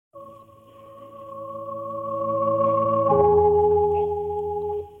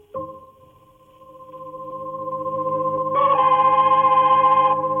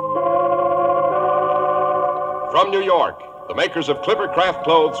New York, the makers of Clippercraft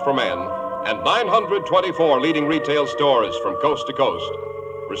clothes for men, and 924 leading retail stores from coast to coast,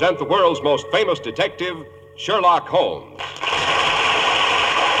 present the world's most famous detective, Sherlock Holmes.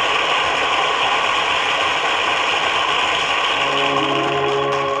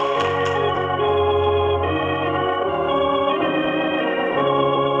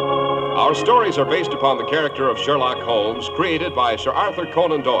 Our stories are based upon the character of Sherlock Holmes, created by Sir Arthur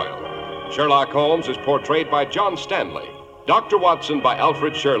Conan Doyle. Sherlock Holmes is portrayed by John Stanley, Dr. Watson by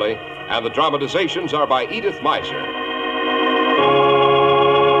Alfred Shirley, and the dramatizations are by Edith Meiser.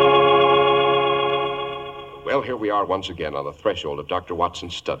 Well, here we are once again on the threshold of Dr.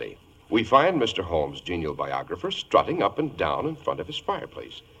 Watson's study. We find Mr. Holmes' genial biographer strutting up and down in front of his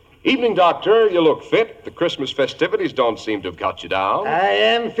fireplace. Evening, Doctor. You look fit. The Christmas festivities don't seem to have got you down. I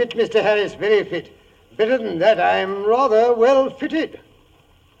am fit, Mr. Harris, very fit. Better than that, I'm rather well fitted.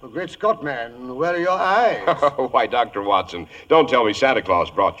 Oh, great Scott, man, where are your eyes? Why, Dr. Watson, don't tell me Santa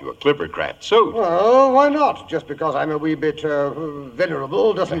Claus brought you a Clippercraft suit. Well, why not? Just because I'm a wee bit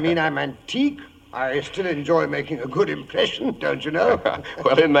venerable doesn't mean I'm antique. I still enjoy making a good impression, don't you know?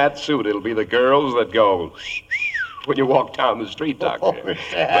 Well, in that suit, it'll be the girls that go when you walk down the street, Doctor. Oh, Mr.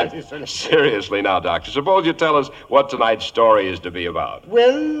 Harris. But seriously now, Doctor, suppose you tell us what tonight's story is to be about.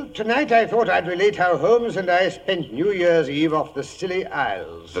 Well, tonight I thought I'd relate how Holmes and I spent New Year's Eve off the Scilly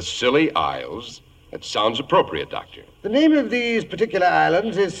Isles. The Scilly Isles? That sounds appropriate, Doctor. The name of these particular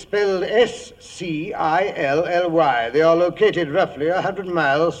islands is spelled Scilly. They are located roughly 100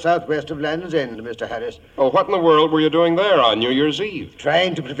 miles southwest of Land's End, Mr. Harris. Oh, what in the world were you doing there on New Year's Eve?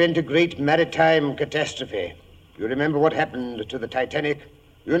 Trying to prevent a great maritime catastrophe. You remember what happened to the Titanic?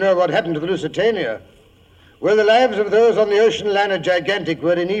 You know what happened to the Lusitania? Well, the lives of those on the ocean liner Gigantic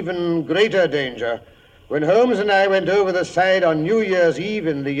were in even greater danger when Holmes and I went over the side on New Year's Eve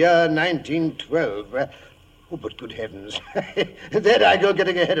in the year 1912. Oh, but good heavens. There I go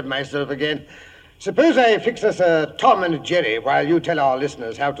getting ahead of myself again. Suppose I fix us a Tom and Jerry while you tell our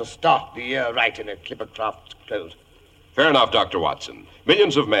listeners how to start the year right in a Clippercraft clothes. Fair enough, Dr. Watson.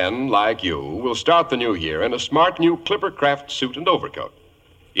 Millions of men, like you, will start the new year in a smart new Clippercraft suit and overcoat.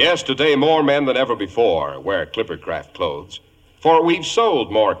 Yes, today more men than ever before wear Clippercraft clothes, for we've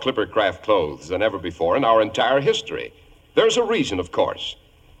sold more Clippercraft clothes than ever before in our entire history. There's a reason, of course.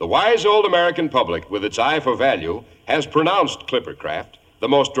 The wise old American public, with its eye for value, has pronounced Clippercraft the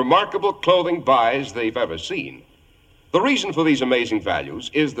most remarkable clothing buys they've ever seen. The reason for these amazing values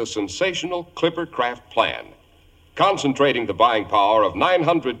is the sensational Clippercraft plan, concentrating the buying power of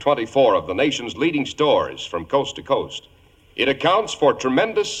 924 of the nation's leading stores from coast to coast. It accounts for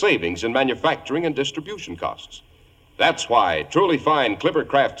tremendous savings in manufacturing and distribution costs. That's why truly fine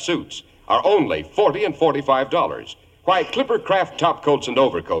Clippercraft suits are only $40 and $45, why Clippercraft topcoats and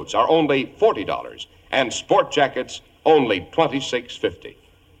overcoats are only $40, and sport jackets only $26.50.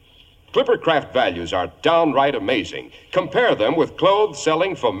 Clippercraft values are downright amazing. Compare them with clothes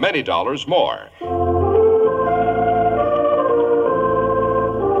selling for many dollars more.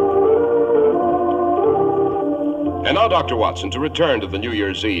 And now, Dr. Watson, to return to the New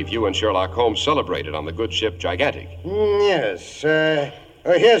Year's Eve you and Sherlock Holmes celebrated on the good ship Gigantic. Yes.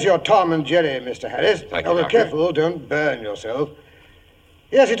 Here's your Tom and Jerry, Mr. Harris. Thank you, Be Doctor. careful, don't burn yourself.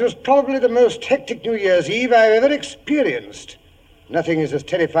 Yes, it was probably the most hectic New Year's Eve I've ever experienced. Nothing is as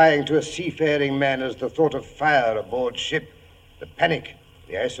terrifying to a seafaring man as the thought of fire aboard ship, the panic,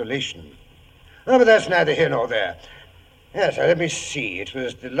 the isolation. Oh, but that's neither here nor there. Yes, let me see. It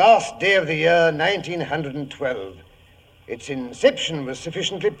was the last day of the year 1912. Its inception was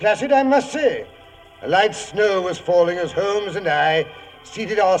sufficiently placid, I must say. A light snow was falling as Holmes and I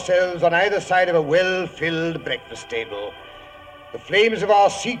seated ourselves on either side of a well-filled breakfast table. The flames of our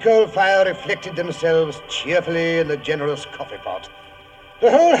sea-coal fire reflected themselves cheerfully in the generous coffee pot.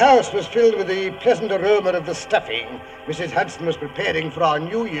 The whole house was filled with the pleasant aroma of the stuffing Mrs. Hudson was preparing for our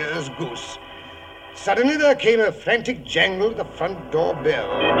New Year's goose. Suddenly there came a frantic jangle at the front door bell.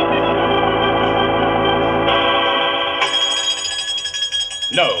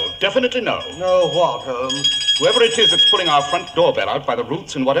 No, definitely no. No what, Holmes? Whoever it is that's pulling our front doorbell out by the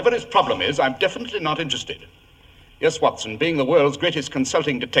roots and whatever his problem is, I'm definitely not interested. Yes, Watson, being the world's greatest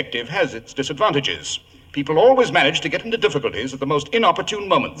consulting detective has its disadvantages. People always manage to get into difficulties at the most inopportune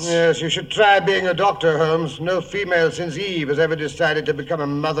moments. Yes, you should try being a doctor, Holmes. No female since Eve has ever decided to become a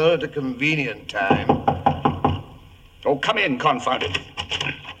mother at a convenient time. Oh, come in, confound it.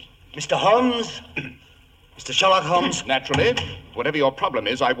 Mr. Holmes? Mr. Sherlock Holmes? Naturally. Whatever your problem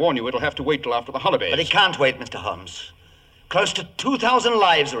is, I warn you it'll have to wait till after the holidays. But it can't wait, Mr. Holmes. Close to 2,000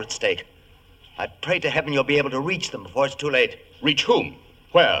 lives are at stake. I pray to heaven you'll be able to reach them before it's too late. Reach whom?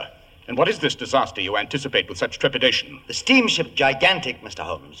 Where? And what is this disaster you anticipate with such trepidation? The steamship Gigantic, Mr.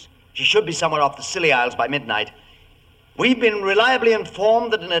 Holmes. She should be somewhere off the Scilly Isles by midnight. We've been reliably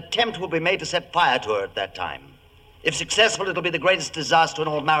informed that an attempt will be made to set fire to her at that time. If successful, it'll be the greatest disaster in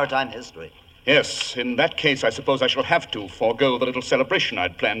all maritime history. Yes, in that case, I suppose I shall have to forego the little celebration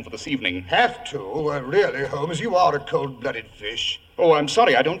I'd planned for this evening. Have to? Really, Holmes, you are a cold-blooded fish. Oh, I'm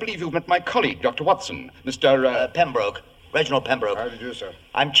sorry. I don't believe you've met my colleague, Dr. Watson. Mr. Pembroke. Reginald Pembroke. How do you do, sir?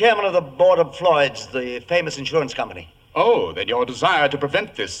 I'm chairman of the board of Floyd's, the famous insurance company. Oh, then your desire to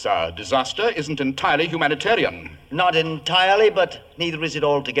prevent this disaster isn't entirely humanitarian. Not entirely, but neither is it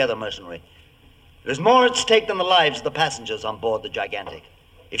altogether mercenary. There's more at stake than the lives of the passengers on board the Gigantic.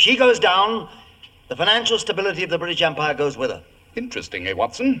 If she goes down, the financial stability of the British Empire goes with her. Interesting, eh,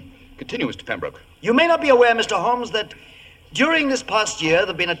 Watson? Continue, Mr. Pembroke. You may not be aware, Mr. Holmes, that during this past year, there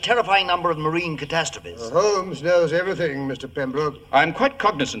have been a terrifying number of marine catastrophes. Holmes knows everything, Mr. Pembroke. I'm quite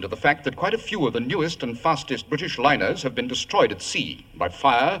cognizant of the fact that quite a few of the newest and fastest British liners have been destroyed at sea by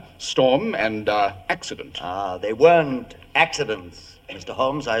fire, storm, and accident. They weren't accidents, Mr.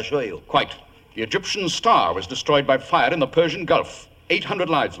 Holmes, I assure you. Quite. The Egyptian Star was destroyed by fire in the Persian Gulf. 800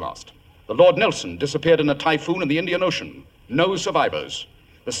 lives lost. The Lord Nelson disappeared in a typhoon in the Indian Ocean. No survivors.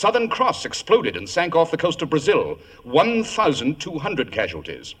 The Southern Cross exploded and sank off the coast of Brazil. 1,200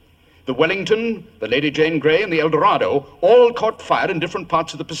 casualties. The Wellington, the Lady Jane Grey, and the El Dorado all caught fire in different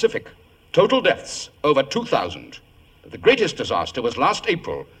parts of the Pacific. Total deaths, over 2,000. But the greatest disaster was last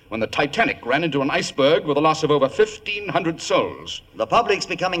April, when the Titanic ran into an iceberg with a loss of over 1,500 souls. The public's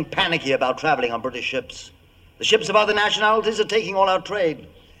becoming panicky about traveling on British ships. The ships of other nationalities are taking all our trade.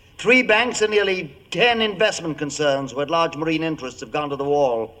 3 banks and nearly 10 investment concerns who had large marine interests have gone to the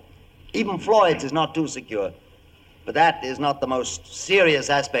wall. Even Floyd's is not too secure. But that is not the most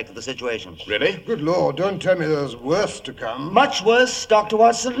serious aspect of the situation. Really? Good Lord, don't tell me there's worse to come. Much worse, Dr.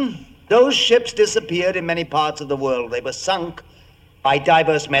 Watson. Those ships disappeared in many parts of the world. They were sunk by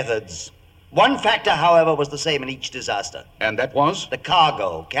diverse methods. One factor, however, was the same in each disaster. And that was? The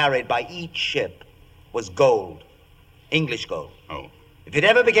cargo carried by each ship was gold. English gold. Oh. If it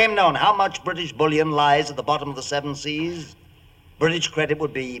ever became known how much British bullion lies at the bottom of the 7 seas, British credit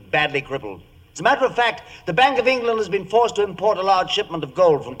would be badly crippled. As a matter of fact, the Bank of England has been forced to import a large shipment of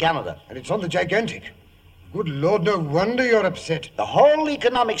gold from Canada. And it's on the Gigantic. Good Lord, no wonder you're upset. The whole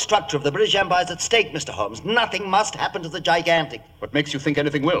economic structure of the British Empire is at stake, Mr. Holmes. Nothing must happen to the Gigantic. What makes you think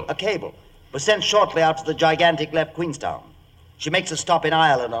anything will? A cable was sent shortly after the Gigantic left Queenstown. She makes a stop in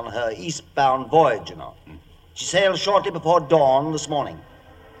Ireland on her eastbound voyage, you know. She sailed shortly before dawn this morning.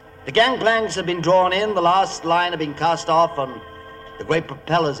 The gangplanks have been drawn in, the last line had been cast off, and the great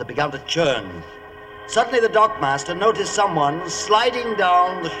propellers have begun to churn. Suddenly the dockmaster noticed someone sliding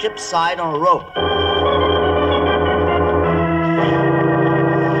down the ship's side on a rope.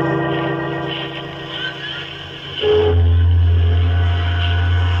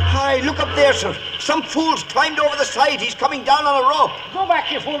 Hi, look up there, sir. Some fool's climbed over the side. He's coming down on a rope. Go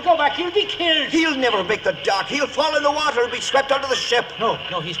back, you fool, go back. You'll be killed. He'll never make the dock. He'll fall in the water and be swept onto the ship. No,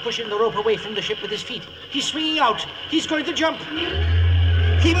 he's pushing the rope away from the ship with his feet. He's swinging out. He's going to jump.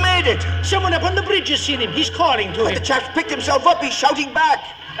 He made it. Someone up on the bridge has seen him. He's calling to The him. chap's picked himself up. He's shouting back.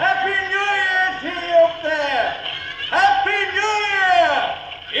 Happy New Year to you up there! Happy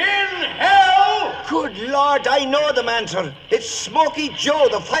New Year! In hell! Good Lord, I know the man, sir. It's Smoky Joe,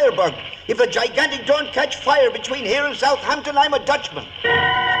 the firebug. If the Gigantic don't catch fire between here and Southampton, I'm a Dutchman.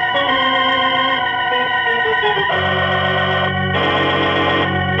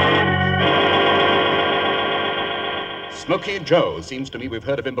 Smoky Joe. Seems to me we've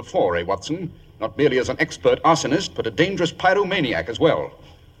heard of him before, eh, Watson? Not merely as an expert arsonist, but a dangerous pyromaniac as well.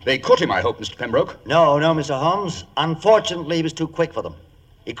 They caught him, I hope, Mr. Pembroke. No, Mr. Holmes. Unfortunately, he was too quick for them.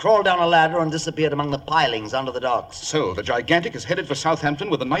 He crawled down a ladder and disappeared among the pilings under the docks. So, the Gigantic is headed for Southampton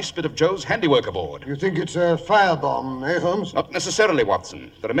with a nice bit of Joe's handiwork aboard. You think it's a firebomb, eh, Holmes? Not necessarily,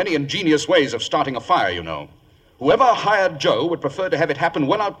 Watson. There are many ingenious ways of starting a fire, you know. Whoever hired Joe would prefer to have it happen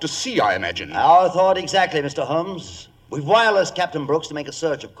well out to sea, I imagine. Our thought exactly, Mr. Holmes. We've wirelessed Captain Brooks to make a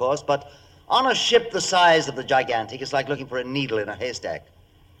search, of course, but on a ship the size of the Gigantic, it's like looking for a needle in a haystack.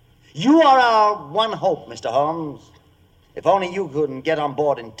 You are our one hope, Mr. Holmes. If only you couldn't get on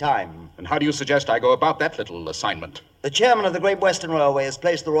board in time. And how do you suggest I go about that little assignment? The chairman of the Great Western Railway has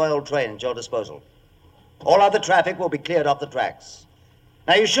placed the Royal Train at your disposal. All other traffic will be cleared off the tracks.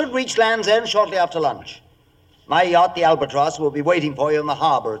 Now, you should reach Land's End shortly after lunch. My yacht, the Albatross, will be waiting for you in the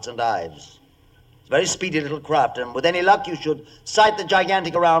harbor at St. Ives. It's a very speedy little craft, and with any luck, you should sight the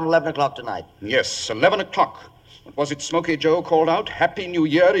Gigantic around 11 o'clock tonight. Yes, 11 o'clock. What was it Smoky Joe called out? Happy New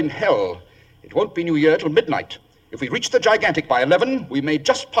Year in hell. It won't be New Year till midnight. If we reach the Gigantic by 11, we may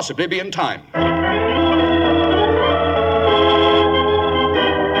just possibly be in time.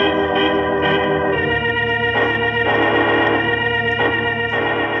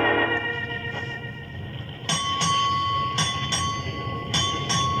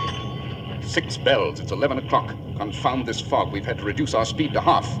 Six bells. It's 11 o'clock. Confound this fog. We've had to reduce our speed to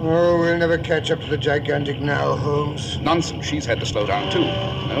half. Oh, we'll never catch up to the Gigantic now, Holmes. Nonsense. She's had to slow down, too.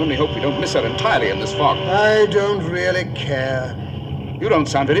 I only hope we don't miss her entirely in this fog. I don't really care. You don't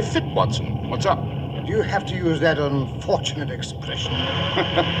sound very fit, Watson. What's up? Do you have to use that unfortunate expression?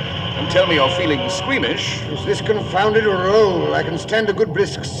 Don't tell me you're feeling squeamish. It's this confounded roll. I can stand a good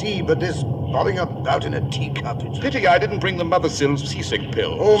brisk sea, but this bobbing about in a teacup. Pity I didn't bring the Mothersil's seasick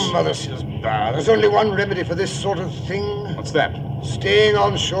pills. Oh, Mothersil's bar. There's only one remedy for this sort of thing. What's that? Staying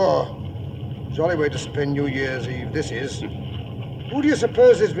on shore. Jolly way to spend New Year's Eve, this is. Who do you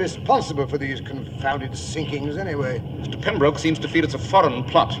suppose is responsible for these confounded sinkings, anyway? Mr. Pembroke seems to feel it's a foreign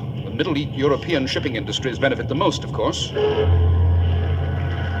plot. The Middle East European shipping industries benefit the most, of course.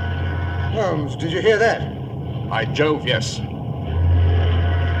 Holmes, did you hear that? By Jove, yes.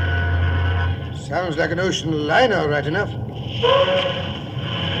 Sounds like an ocean liner, right enough.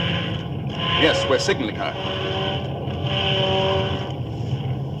 Yes, we're signaling her.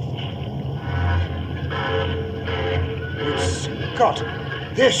 Good Scott!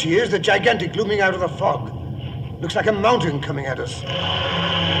 There she is, the Gigantic looming out of the fog. Looks like a mountain coming at us.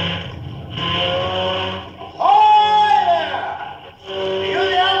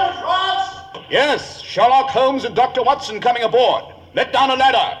 Yes, Sherlock, Holmes, and Dr. Watson coming aboard. Let down a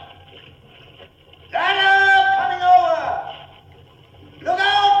ladder. Ladder coming over! Look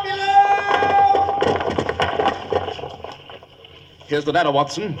out below! Here's the ladder,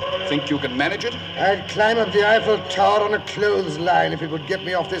 Watson. Think you can manage it? I'd climb up the Eiffel Tower on a clothesline if it would get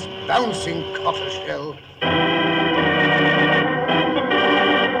me off this bouncing cockle shell.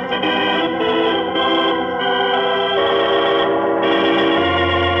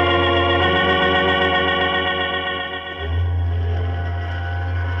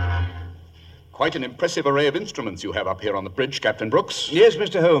 Quite an impressive array of instruments you have up here on the bridge, Captain Brooks. Yes,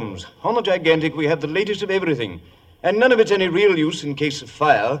 Mr. Holmes. On the Gigantic, we have the latest of everything. And none of it's any real use in case of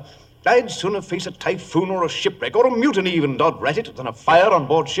fire. I'd sooner face a typhoon or a shipwreck, or a mutiny even, dod rat it, than a fire on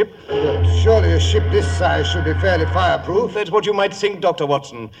board ship. But surely a ship this size should be fairly fireproof. That's what you might think, Dr.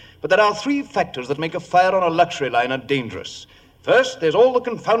 Watson. But there are three factors that make a fire on a luxury liner dangerous. First, there's all the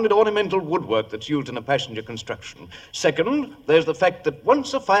confounded ornamental woodwork that's used in a passenger construction. Second, there's the fact that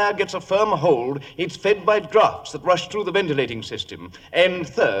once a fire gets a firm hold, it's fed by drafts that rush through the ventilating system. And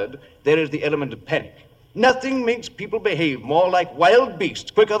third, there is the element of panic. Nothing makes people behave more like wild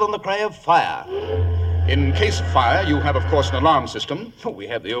beasts quicker than the cry of fire. In case of fire, you have, of course, an alarm system. Oh, we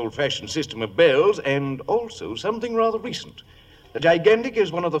have the old-fashioned system of bells, and also something rather recent. The Gigantic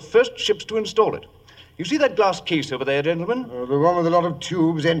is one of the first ships to install it. You see that glass case over there, gentlemen? The one with a lot of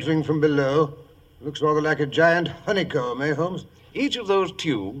tubes entering from below. Looks rather like a giant honeycomb, eh, Holmes? Each of those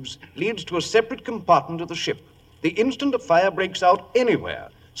tubes leads to a separate compartment of the ship. The instant a fire breaks out anywhere,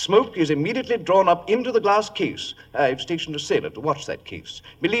 smoke is immediately drawn up into the glass case. I've stationed a sailor to watch that case.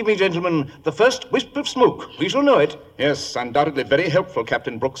 Believe me, gentlemen, the first wisp of smoke, we shall know it. Yes, undoubtedly very helpful,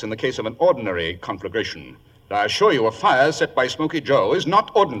 Captain Brooks, in the case of an ordinary conflagration. I assure you, a fire set by Smoky Joe is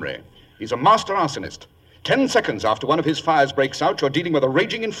not ordinary. He's a master arsonist. 10 seconds after one of his fires breaks out, you're dealing with a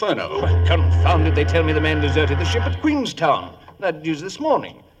raging inferno. Well, confound it, they tell me the man deserted the ship at Queenstown. That is this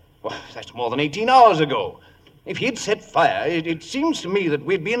morning. Well, that's more than 18 hours ago. If he'd set fire, it seems to me that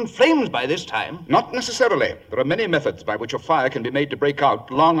we'd be in flames by this time. Not necessarily. There are many methods by which a fire can be made to break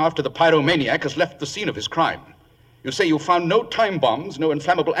out long after the pyromaniac has left the scene of his crime. You say you found no time bombs, no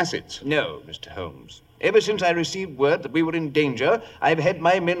inflammable acids. No, Mr. Holmes. Ever since I received word that we were in danger, I've had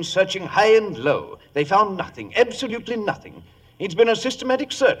my men searching high and low. They found nothing, absolutely nothing. It's been a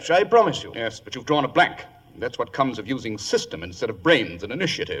systematic search, I promise you. Yes, but you've drawn a blank. That's what comes of using system instead of brains and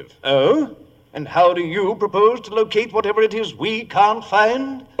initiative. Oh? And how do you propose to locate whatever it is we can't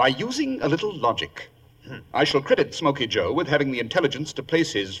find? By using a little logic. I shall credit Smoky Joe with having the intelligence to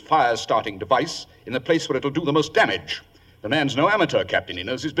place his fire-starting device in the place where it'll do the most damage. The man's no amateur, Captain. He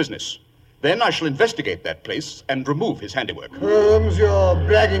knows his business. Then I shall investigate that place and remove his handiwork. Holmes, you're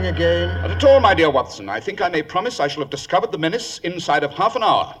bragging again. Not at all, my dear Watson. I think I may promise I shall have discovered the menace inside of half an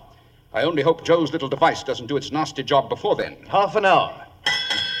hour. I only hope Joe's little device doesn't do its nasty job before then. Half an hour.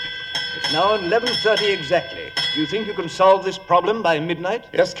 It's now 11:30 exactly. Do you think you can solve this problem by midnight?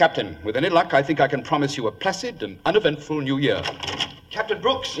 Yes, Captain. With any luck, I think I can promise you a placid and uneventful New Year. Captain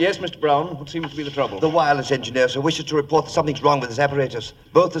Brooks. Yes, Mr. Brown. What seems to be the trouble? The wireless engineer, sir, wishes to report that something's wrong with his apparatus.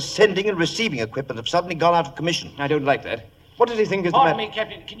 Both the sending and receiving equipment have suddenly gone out of commission. I don't like that. What does he think is the Pardon matter? me,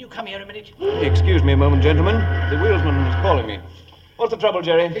 Captain. Can you come here a minute? Excuse me a moment, gentlemen. The wheelsman is calling me. What's the trouble,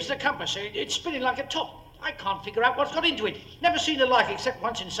 Jerry? It's the compass. It's spinning like a top. I can't figure out what's got into it. Never seen the like except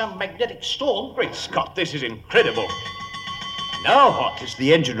once in some magnetic storm. Great Scott, this is incredible. Now what? It's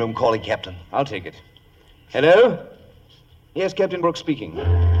the engine room calling, Captain. I'll take it. Hello? Yes, Captain Brooks speaking.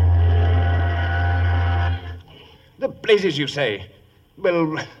 The blazes, you say?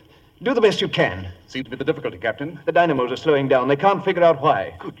 Well, do the best you can. Seems to be the difficulty, Captain. The dynamos are slowing down. They can't figure out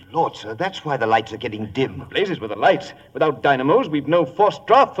why. Good Lord, sir, that's why the lights are getting dim. Blazes with the lights. Without dynamos, we've no forced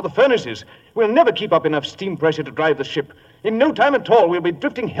draft for the furnaces. We'll never keep up enough steam pressure to drive the ship. In no time at all, we'll be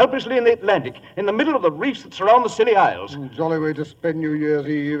drifting helplessly in the Atlantic, in the middle of the reefs that surround the Scilly Isles. Jolly way to spend New Year's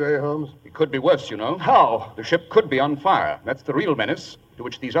Eve, eh, Holmes? It could be worse, you know. How? The ship could be on fire. That's the real menace, to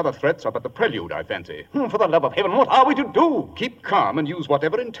which these other threats are but the prelude, I fancy. For the love of heaven, what are we to do? Keep calm and use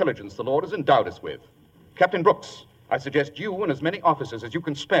whatever intelligence the Lord has endowed us with. Captain Brooks, I suggest you and as many officers as you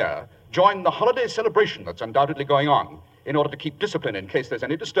can spare join the holiday celebration that's undoubtedly going on in order to keep discipline in case there's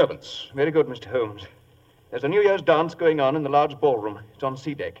any disturbance. Very good, Mr. Holmes. There's a New Year's dance going on in the large ballroom. It's on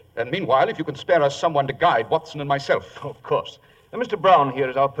sea deck. And meanwhile, if you can spare us someone to guide Watson and myself. Oh, of course. And Mr. Brown here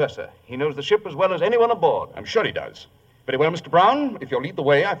is our purser. He knows the ship as well as anyone aboard. I'm sure he does. Very well, Mr. Brown. If you'll lead the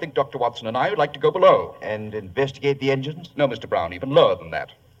way, I think Dr. Watson and I would like to go below. And investigate the engines? No, Mr. Brown, even lower than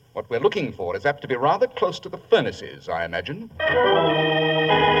that. What we're looking for is apt to be rather close to the furnaces, I imagine.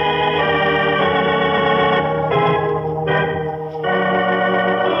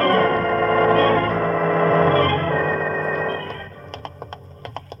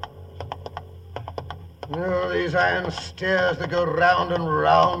 Oh, these iron stairs that go round and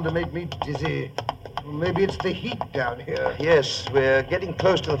round to make me dizzy. Maybe it's the heat down here. Yes, we're getting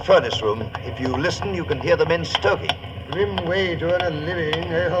close to the furnace room. If you listen, you can hear the men stoking. Grim way to earn a living,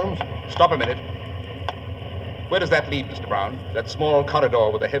 eh, Holmes? Stop a minute. Where does that lead, Mr. Brown? That small corridor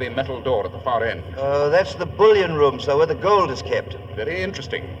with a heavy metal door at the far end. That's the bullion room, sir, where the gold is kept. Very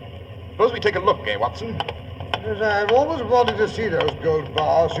interesting. Suppose we take a look, eh, Watson? Yes, I've always wanted to see those gold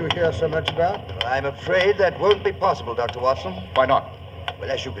bars you hear so much about. I'm afraid that won't be possible, Dr. Watson. Why not? Well,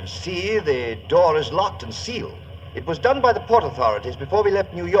 as you can see, the door is locked and sealed. It was done by the port authorities before we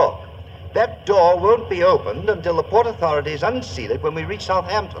left New York. That door won't be opened until the port authorities unseal it when we reach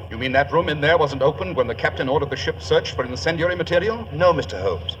Southampton. You mean that room in there wasn't opened when the captain ordered the ship searched for incendiary material? No, Mr.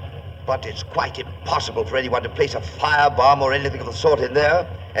 Holmes. But it's quite impossible for anyone to place a firebomb or anything of the sort in there.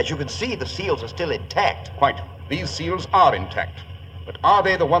 As you can see, the seals are still intact. Quite. These seals are intact. But are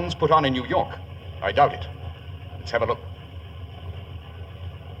they the ones put on in New York? I doubt it. Let's have a look.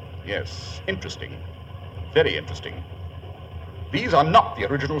 Yes, interesting. Very interesting. These are not the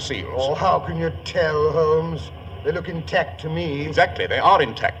original seals. Oh, how can you tell, Holmes? They look intact to me. Exactly, they are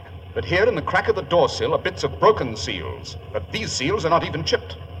intact. But here in the crack of the door sill are bits of broken seals. But these seals are not even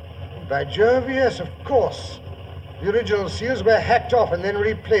chipped. By Jove, yes, of course. The original seals were hacked off and then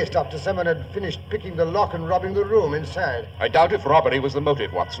replaced after someone had finished picking the lock and robbing the room inside. I doubt if robbery was the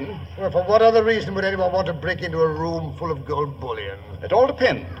motive, Watson. Well, for what other reason would anyone want to break into a room full of gold bullion? It all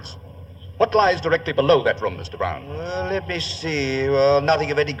depends. What lies directly below that room, Mr. Brown? Well, let me see. Well,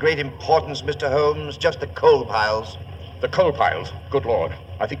 nothing of any great importance, Mr. Holmes. Just the coal piles. The coal piles. Good Lord.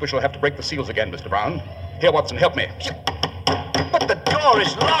 I think we shall have to break the seals again, Mr. Brown. Here, Watson, help me. But the door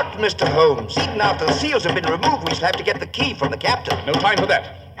is locked, Mr. Holmes. Even after the seals have been removed, we shall have to get the key from the captain. No time for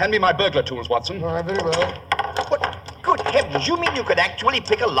that. Hand me my burglar tools, Watson. Oh, very well. What? Good heavens, you mean you could actually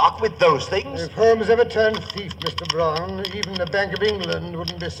pick a lock with those things? If Holmes ever turned thief, Mr. Brown, even the Bank of England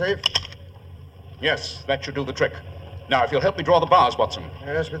wouldn't be safe. Yes, that should do the trick. Now, if you'll help me draw the bars, Watson.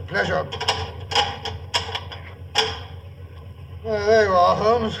 Yes, with pleasure. Well, there you are,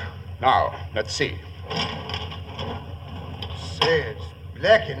 Holmes. Now, let's see. Say, it's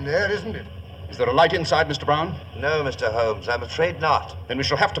black in there, isn't it? Is there a light inside, Mr. Brown? No, Mr. Holmes, I'm afraid not. Then we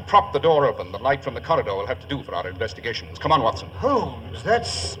shall have to prop the door open. The light from the corridor will have to do for our investigations. Come on, Watson. Holmes, that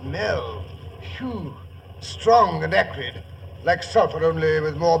smell. Phew. Strong and acrid. Like sulfur, only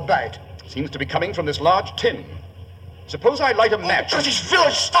with more bite. Seems to be coming from this large tin. Suppose I light a match. British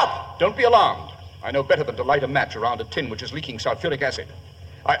village, stop! Don't be alarmed. I know better than to light a match around a tin which is leaking sulfuric acid.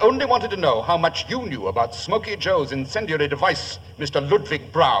 I only wanted to know how much you knew about Smoky Joe's incendiary device, Mr.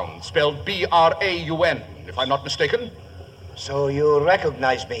 Ludwig Brown, spelled B-R-A-U-N, if I'm not mistaken. So you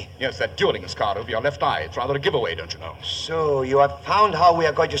recognize me? Yes, that dueling scar over your left eye. It's rather a giveaway, don't you know? So you have found how we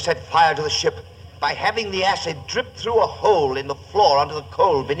are going to set fire to the ship by having the acid drip through a hole in the floor onto the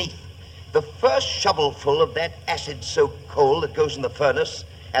coal beneath. The first shovelful of that acid-soaked coal that goes in the furnace,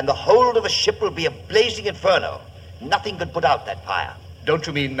 and the hold of a ship will be a blazing inferno. Nothing could put out that fire. Don't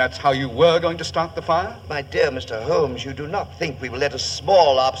you mean that's how you were going to start the fire? My dear Mr. Holmes, you do not think we will let a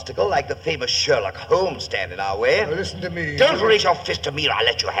small obstacle like the famous Sherlock Holmes stand in our way? Now, listen to me. Don't raise your fist to me or I'll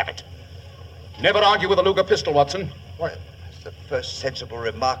let you have it. Never argue with a Luger pistol, Watson. Why, that's the first sensible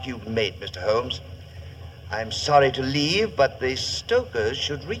remark you've made, Mr. Holmes. I'm sorry to leave, but the stokers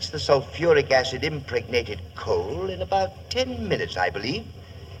should reach the sulfuric acid impregnated coal in about 10 minutes, I believe.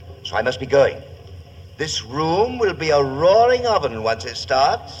 So I must be going. This room will be a roaring oven once it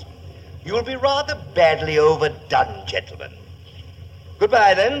starts. You'll be rather badly overdone, gentlemen.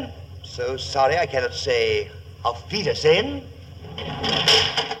 Goodbye, then. So sorry I cannot say auf Wiedersehen.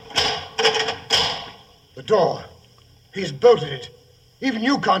 The door. He's bolted it. Even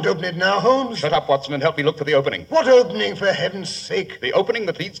you can't open it now, Holmes. Shut up, Watson, and help me look for the opening. What opening, for heaven's sake? The opening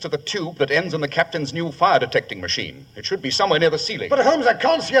that leads to the tube that ends in the captain's new fire-detecting machine. It should be somewhere near the ceiling. But, Holmes, I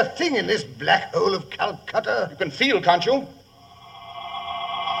can't see a thing in this black hole of Calcutta. You can feel, can't you?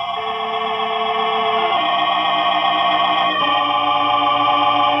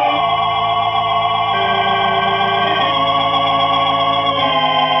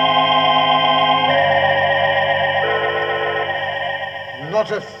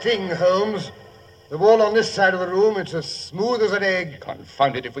 Not a thing, Holmes. The wall on this side of the room, it's as smooth as an egg.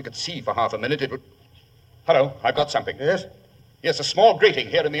 Confound it, if we could see for half a minute, it would... Hello, I've got something. Yes? Yes, a small grating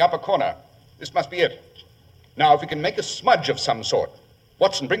here in the upper corner. This must be it. Now, if we can make a smudge of some sort.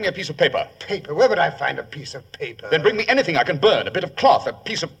 Watson, bring me a piece of paper. Paper? Where would I find a piece of paper? Then bring me anything I can burn. A bit of cloth, a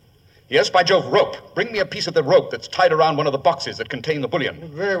piece of... Yes, by Jove, rope. Bring me a piece of the rope that's tied around one of the boxes that contain the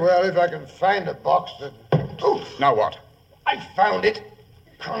bullion. Very well, if I can find a box that... Oh, Now what? I found it.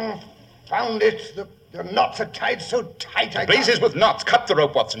 Confound it. The knots are tied so tight I Blazes can't... with knots. Cut the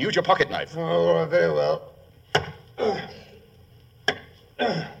rope, Watson. Use your pocket knife. Oh, very well.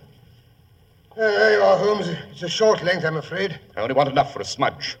 There you are, Holmes. It's a short length, I'm afraid. I only want enough for a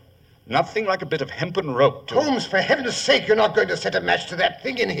smudge. Nothing like a bit of hempen rope to... Holmes, for heaven's sake, you're not going to set a match to that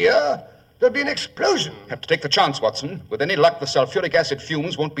thing in here. There'll be an explosion. Have to take the chance, Watson. With any luck, the sulfuric acid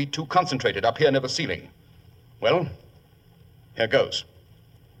fumes won't be too concentrated up here near the ceiling. Well, here goes.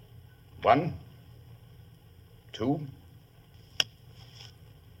 1, 2.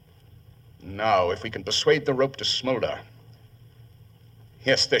 Now, if we can persuade the rope to smolder.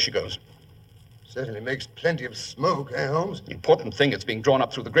 Yes, there she goes. Certainly makes plenty of smoke, eh, Holmes? The important thing, it's being drawn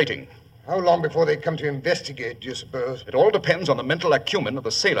up through the grating. How long before they come to investigate, do you suppose? It all depends on the mental acumen of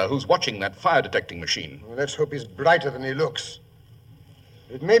the sailor who's watching that fire-detecting machine. Well, let's hope he's brighter than he looks.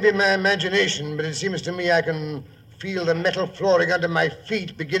 It may be my imagination, but it seems to me I can feel the metal flooring under my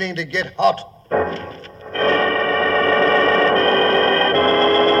feet beginning to get hot.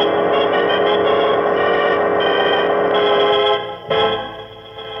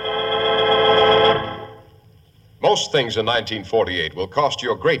 Most things in 1948 will cost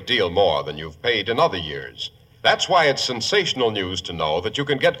you a great deal more than you've paid in other years. That's why it's sensational news to know that you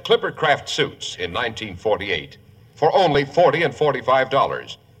can get Clippercraft suits in 1948 for only $40 and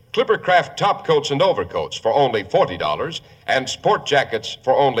 $45. Clippercraft top coats and overcoats for only $40 and sport jackets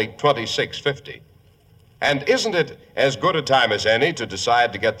for only $26.50. And isn't it as good a time as any to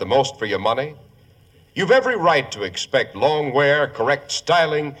decide to get the most for your money? You've every right to expect long wear, correct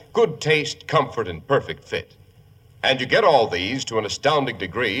styling, good taste, comfort, and perfect fit. And you get all these to an astounding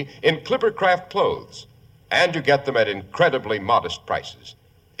degree in Clippercraft clothes. And you get them at incredibly modest prices.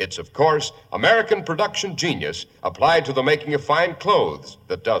 It's, of course, American production genius applied to the making of fine clothes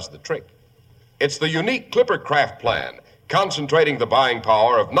that does the trick. It's the unique Clippercraft plan, concentrating the buying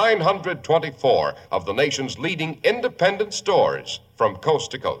power of 924 of the nation's leading independent stores from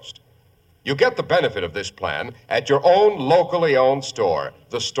coast to coast. You get the benefit of this plan at your own locally owned store,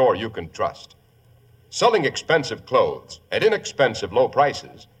 the store you can trust. Selling expensive clothes at inexpensive low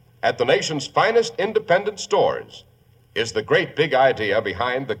prices at the nation's finest independent stores is the great big idea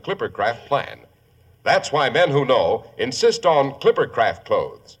behind the Clippercraft plan. That's why men who know insist on Clippercraft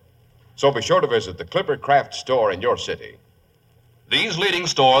clothes. So be sure to visit the Clippercraft store in your city. These leading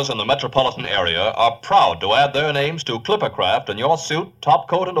stores in the metropolitan area are proud to add their names to Clippercraft in your suit, top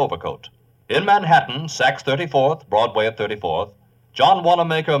coat, and overcoat. In Manhattan, Saks 34th, Broadway at 34th. John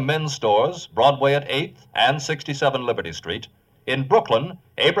Wanamaker Men's Stores, Broadway at 8th and 67 Liberty Street. In Brooklyn,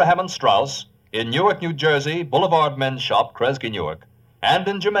 Abraham and Strauss. In Newark, New Jersey, Boulevard Men's Shop, Kresge, Newark. And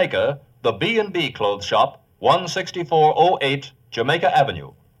in Jamaica, the B&B Clothes Shop, 16408 Jamaica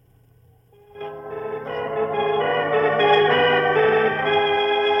Avenue.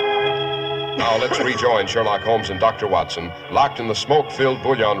 Now let's rejoin Sherlock Holmes and Dr. Watson, locked in the smoke-filled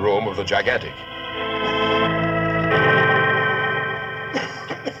bullion room of the Gigantic.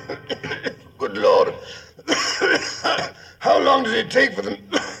 Good Lord. How long does it take for them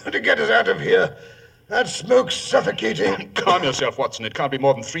to get us out of here? That smoke's suffocating. Calm yourself, Watson. It can't be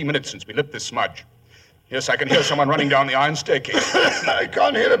more than 3 minutes since we lit this smudge. Yes, I can hear someone running down the iron staircase. I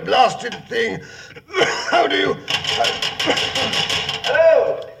can't hear a blasted thing. How do you...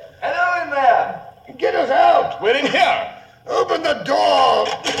 Hello! Hello in there! Get us out! We're in here! Open the door!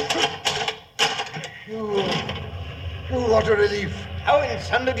 What a relief. How in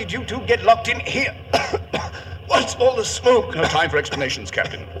thunder did you two get locked in here? What's all the smoke? No time for explanations,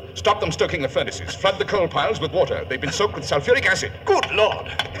 Captain. Stop them stoking the furnaces. Flood the coal piles with water. They've been soaked with sulfuric acid. Good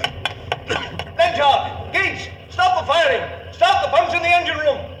Lord. Blanchard! Gates! Stop the firing! Stop the pumps in the engine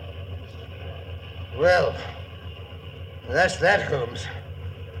room! Well, that's that, Holmes.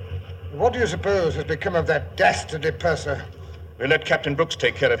 What do you suppose has become of that dastardly purser? We'll let Captain Brooks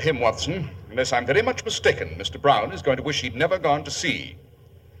take care of him, Watson. Unless I'm very much mistaken, Mr. Brown is going to wish he'd never gone to sea.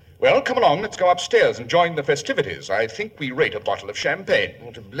 Well, come along, let's go upstairs and join the festivities. I think we rate a bottle of champagne.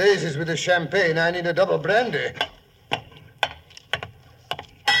 Well, to blazes with the champagne, I need a double brandy.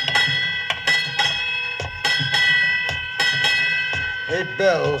 8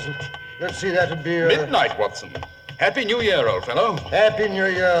 bells. Let's see, that would be... Midnight, Watson. Happy New Year, old fellow. Happy New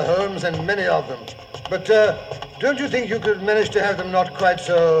Year, Holmes, and many of them. But, don't you think you could manage to have them not quite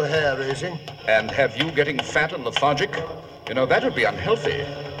so hair-raising? And have you getting fat and lethargic? You know, that would be unhealthy,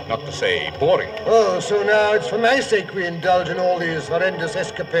 not to say boring. Oh, so now it's for my sake we indulge in all these horrendous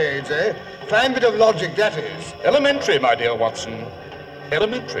escapades, eh? Fine bit of logic, that is. Elementary, my dear Watson.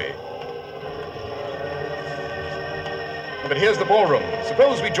 Elementary. But here's the ballroom.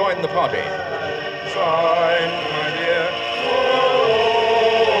 Suppose we join the party. Sign, my dear. Oh,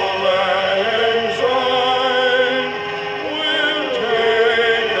 lang syne. We'll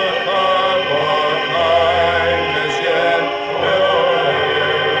take a cup of kindness yet.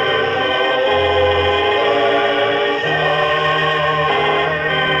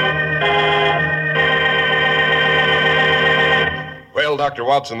 Well, Dr.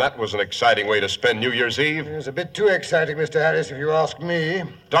 Watson, that was an exciting way to spend New Year's Eve. It was a bit too exciting, Mr. Harris, if you ask me.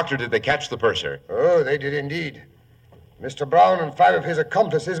 Doctor, did they catch the purser? Oh, they did indeed. Mr. Brown and 5 of his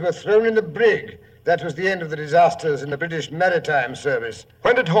accomplices were thrown in the brig. That was the end of the disasters in the British Maritime Service.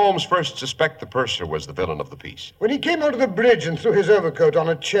 When did Holmes first suspect the purser was the villain of the piece? When he came onto the bridge and threw his overcoat on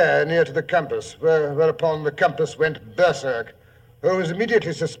a chair near to the compass, whereupon the compass went berserk. Holmes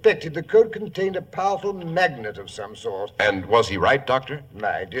immediately suspected the coat contained a powerful magnet of some sort. And was he right, Doctor?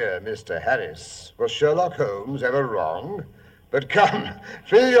 My dear Mr. Harris, was Sherlock Holmes ever wrong? But come,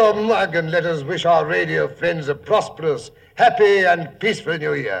 fill your mug and let us wish our radio friends a prosperous, happy, and peaceful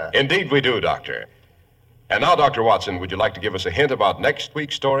New Year. Indeed we do, Doctor. And now, Dr. Watson, would you like to give us a hint about next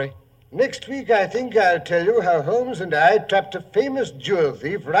week's story? Next week, I think I'll tell you how Holmes and I trapped a famous jewel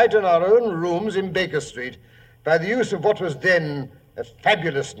thief right in our own rooms in Baker Street by the use of what was then a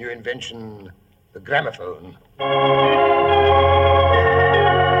fabulous new invention, the gramophone.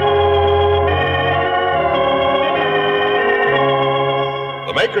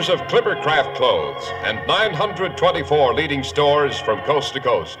 The makers of Clippercraft clothes and 924 leading stores from coast to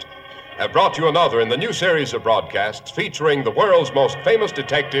coast have brought you another in the new series of broadcasts featuring the world's most famous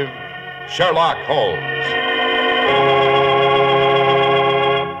detective, Sherlock Holmes.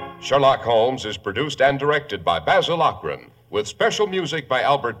 Sherlock Holmes is produced and directed by Basil Lochran, with special music by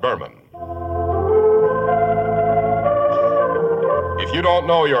Albert Berman. If you don't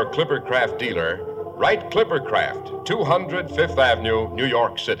know your Clippercraft dealer, write Clippercraft, 200 Fifth Avenue, New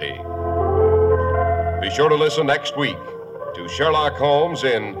York City. Be sure to listen next week to Sherlock Holmes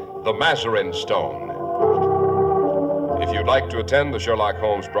in The Mazarin Stone. If you'd like to attend the Sherlock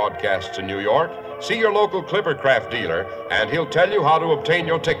Holmes broadcasts in New York, see your local Clippercraft dealer, and he'll tell you how to obtain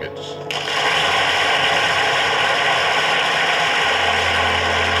your tickets.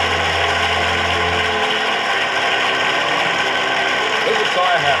 This is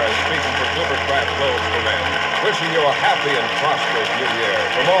Cy Harris speaking for Clippercraft Clothes for Men, wishing you a happy and prosperous New Year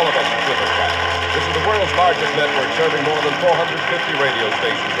from all of us at Clippercraft. This is the world's largest network serving more than 450 radio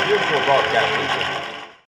stations and mutual broadcasting systems.